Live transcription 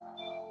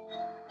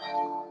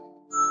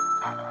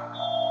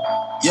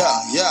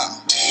Yeah.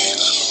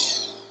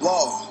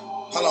 Whoa.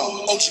 Hold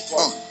on.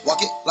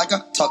 Walk it like I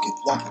talk it.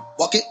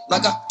 Walk it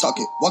like I talk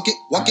it. Walk it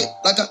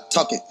like I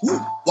talk it. Woo.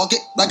 Walk it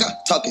like I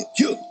talk it.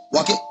 You.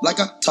 Walk it like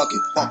I talk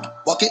it.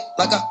 Walk it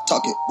like I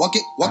talk it. Walk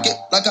it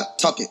like I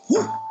talk it.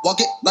 Woo. Walk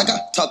it like I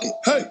talk it.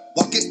 Hey.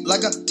 Walk it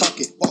like I talk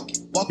it. Walk it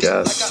like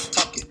I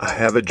talk it. I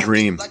have a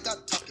dream.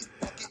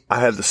 I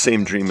had the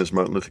same dream as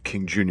Martin Luther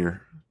King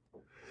Jr.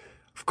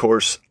 Of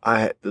course,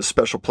 the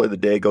special play of the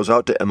day goes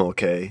out to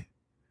MLK.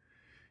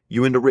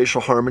 You into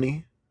racial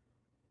harmony?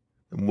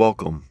 And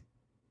welcome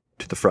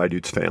to the Fry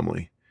Dudes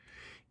family.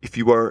 If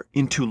you are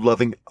into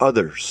loving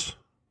others,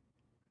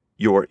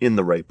 you are in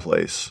the right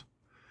place.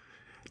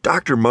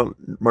 Dr.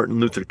 Martin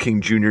Luther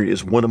King Jr.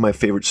 is one of my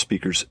favorite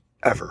speakers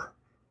ever.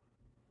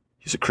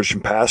 He's a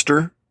Christian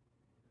pastor.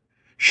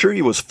 Sure,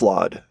 he was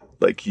flawed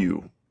like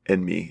you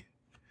and me.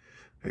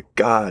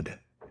 God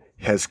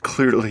has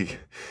clearly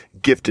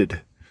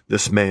gifted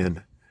this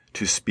man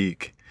to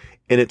speak,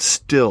 and it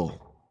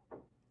still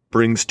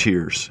brings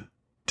tears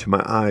to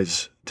my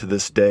eyes to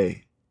this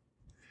day.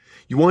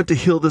 You want to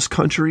heal this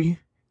country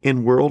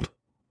and world?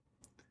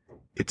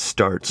 It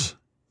starts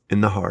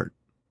in the heart.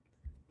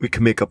 We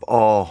can make up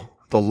all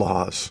the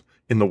laws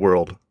in the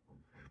world,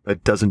 but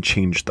it doesn't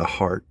change the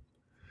heart.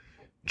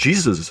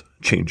 Jesus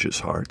changes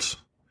hearts.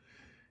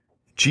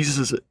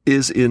 Jesus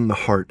is in the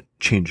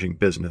heart-changing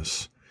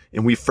business,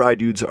 and we Fry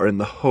Dudes are in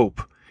the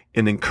hope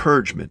and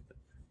encouragement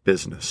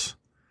business.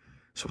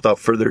 So without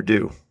further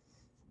ado,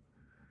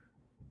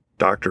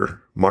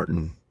 Dr.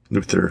 Martin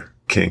Luther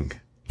King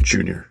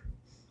Jr.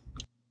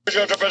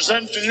 Pleasure to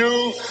present to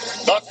you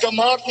Dr.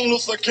 Martin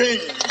Luther King,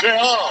 Jr.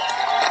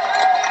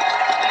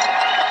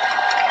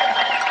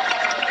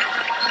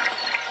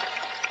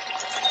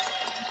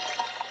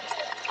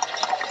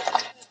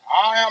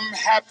 I am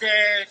happy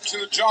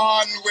to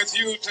join with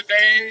you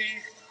today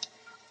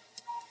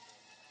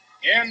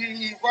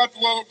in what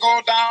will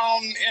go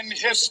down in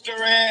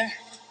history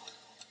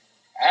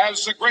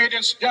as the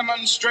greatest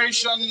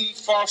demonstration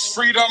for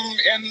freedom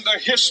in the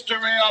history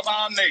of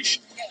our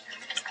nation.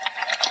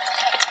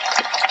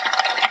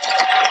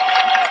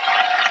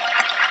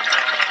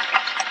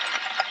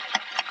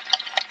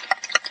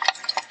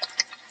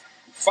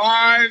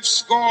 Five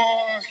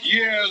score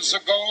years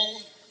ago,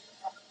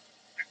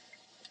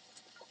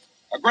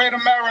 a great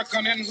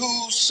American in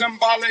whose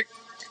symbolic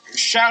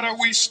shadow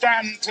we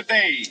stand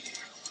today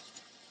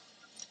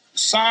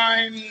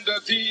signed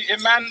the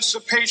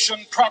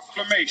Emancipation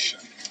Proclamation.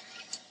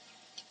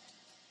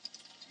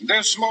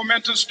 This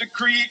momentous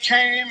decree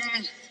came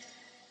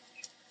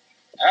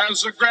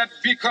as a great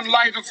beacon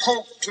light of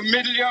hope to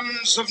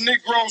millions of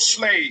Negro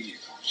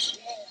slaves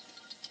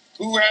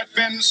who had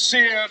been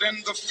seared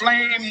in the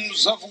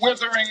flames of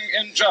withering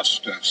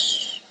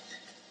injustice.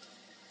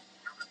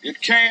 It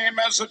came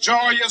as a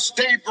joyous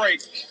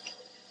daybreak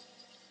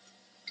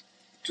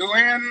to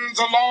end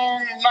the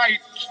long night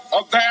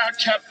of their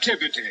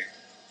captivity.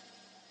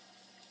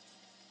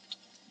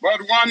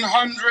 But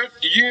 100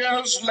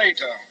 years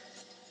later,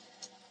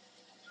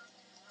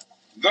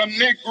 the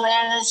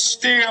Negro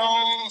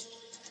still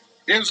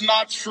is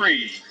not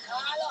free.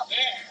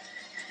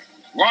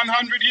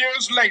 100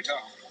 years later,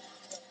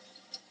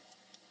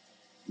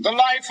 the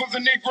life of the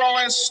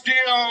Negro is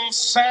still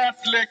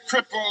sadly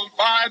crippled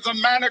by the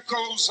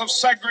manacles of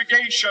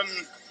segregation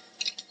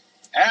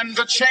and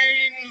the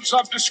chains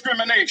of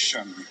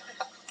discrimination.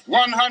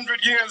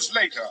 100 years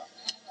later,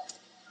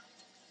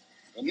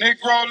 the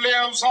Negro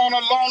lives on a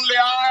lonely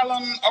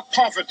island of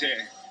poverty.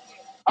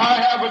 I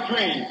have a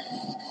dream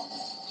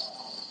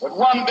that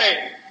one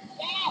day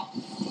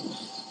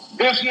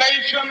this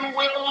nation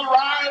will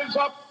rise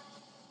up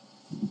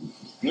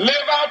and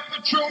live out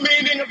the true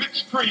meaning of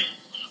its creed.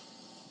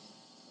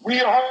 We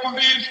hold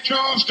these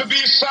truths to be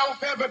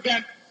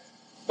self-evident,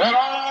 that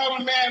all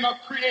men are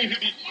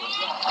created equal.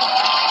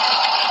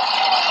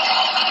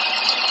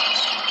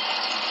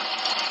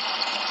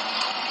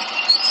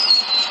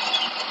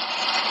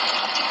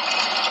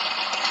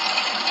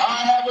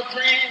 I have a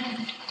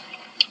dream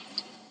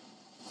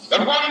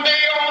that one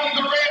day on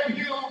the red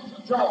hills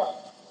of Georgia,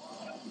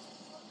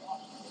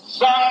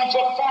 sons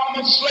of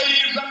former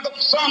slaves and the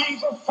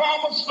sons of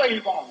former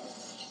slave owners,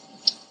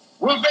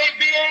 will they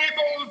be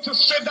able to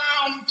sit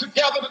down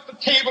together at the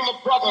table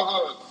of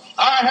brotherhood?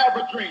 I have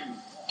a dream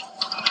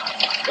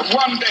that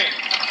one day,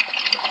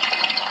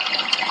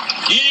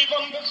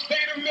 even the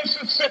state of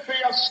Mississippi,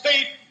 a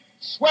state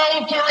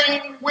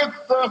sweltering with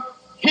the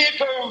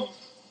heat of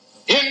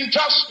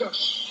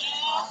injustice,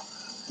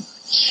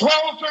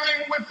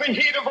 sweltering with the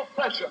heat of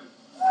oppression,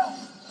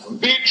 will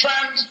be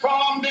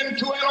transformed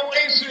into an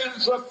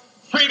oasis of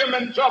freedom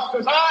and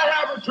justice. I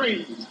have a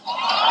dream.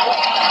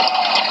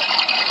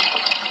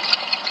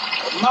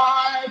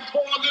 My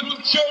four little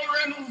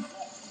children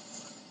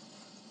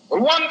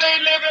will one day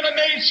live in a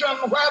nation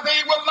where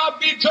they will not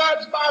be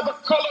judged by the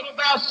color of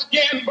their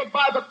skin, but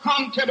by the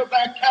content of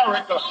their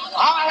character.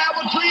 I have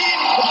a dream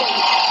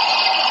today.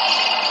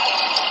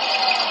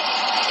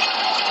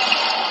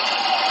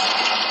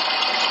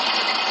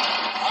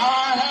 I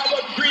have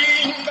a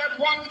dream that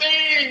one day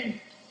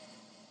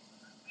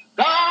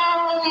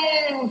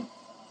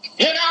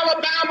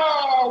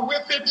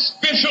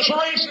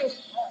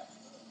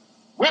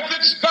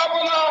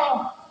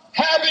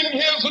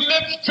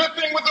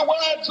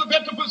words of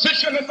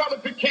interposition and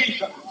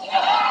nullification.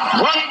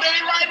 One day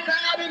right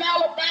now in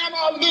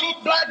Alabama, little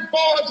black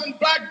boys and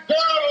black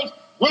girls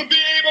will be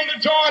able to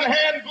join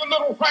hands with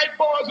little white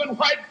boys and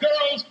white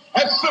girls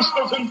as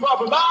sisters and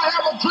brothers. I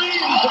have a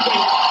dream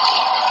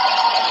today.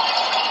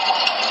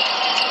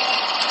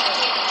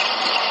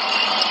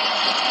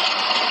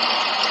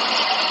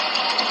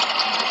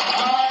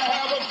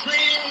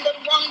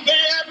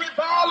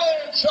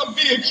 Shall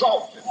be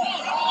exalted.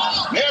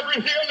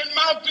 Every hill and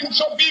mountain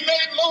shall be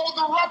made low.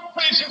 The rough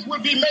places will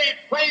be made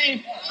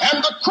plain,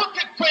 and the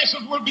crooked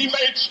places will be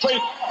made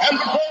straight. And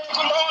the glory of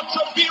the Lord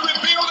shall be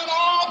revealed, and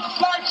all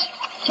flesh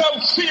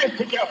shall see it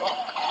together.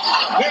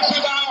 This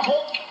is our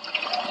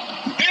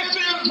hope. This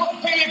is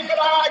the faith that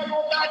I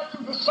go back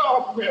to the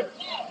South with.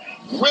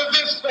 With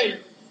this faith,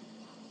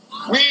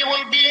 we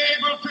will be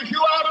able to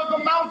hew out of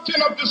the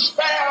mountain of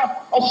despair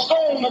a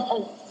stone of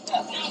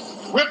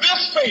hope. With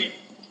this faith,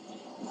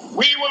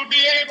 we will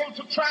be able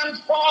to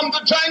transform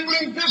the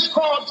jangling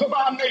discords of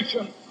our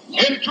nation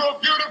into a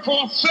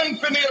beautiful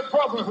symphony of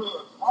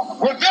brotherhood.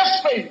 With this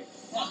faith,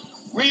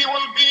 we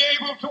will be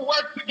able to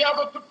work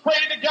together, to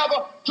pray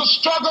together, to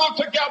struggle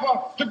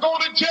together, to go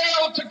to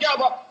jail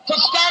together, to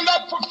stand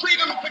up for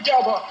freedom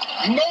together,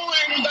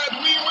 knowing that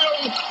we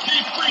will be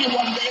free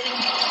one day.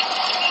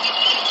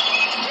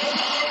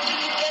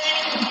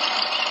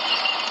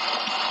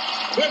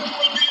 This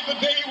will be the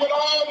day with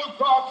all of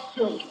God's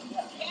children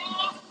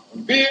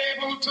be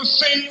able to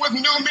sing with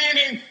new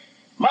meaning,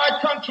 my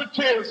country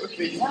tears of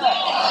thee. Sweet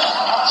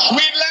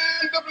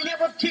land of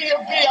liberty of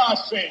thee I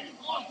sing.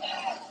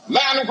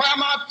 Land where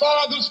my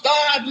fathers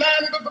died,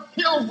 land of the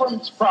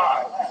pilgrim's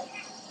pride.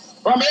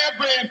 From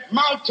every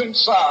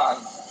mountainside,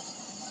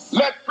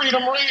 let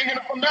freedom ring. And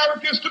if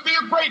America is to be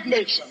a great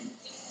nation,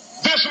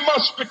 this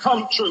must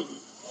become true.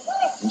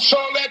 And so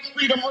let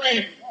freedom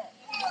ring.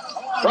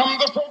 From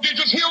the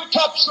prodigious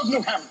hilltops of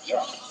New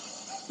Hampshire,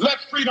 let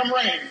freedom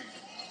ring.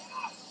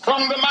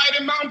 From the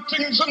mighty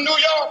mountains of New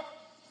York,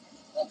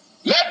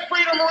 let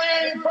freedom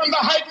ring. From the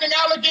heightening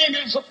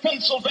Alleghenies of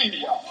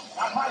Pennsylvania,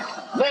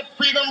 let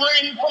freedom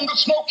ring. From the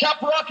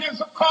snow-capped Rockies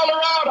of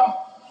Colorado,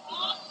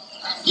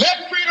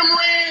 let freedom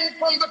ring.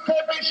 From the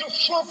herbaceous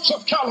slopes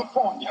of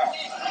California.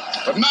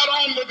 But not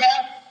only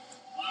that,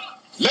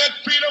 let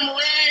freedom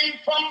ring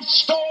from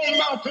Stone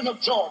Mountain of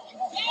Georgia.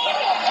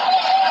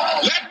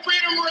 Let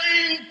freedom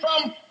ring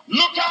from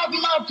Lookout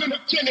Mountain of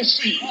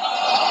Tennessee.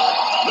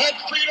 Let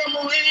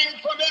freedom ring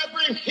from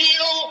every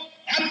hill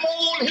and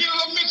molehill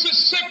of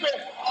Mississippi,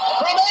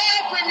 from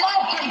every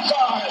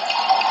mountainside.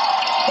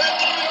 Let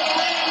freedom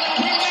ring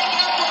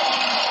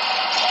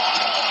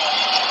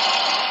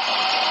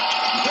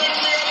when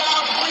we allow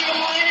freedom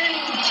ring,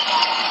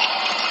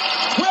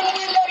 when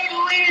we let it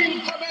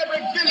ring from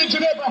every village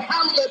and every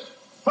hamlet,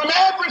 from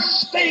every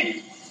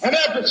state and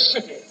every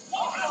city.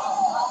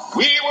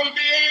 We will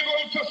be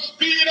able to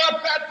speed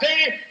up that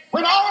day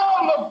when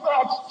all of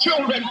God's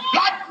children,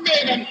 black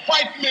men and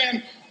white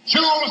men,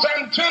 Jews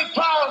and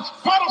Gentiles,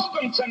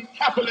 Protestants and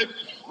Catholics,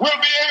 will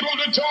be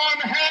able to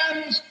join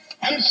hands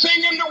and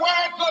sing in the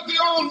words of the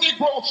old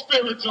Negro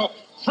spiritual,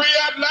 free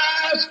at last.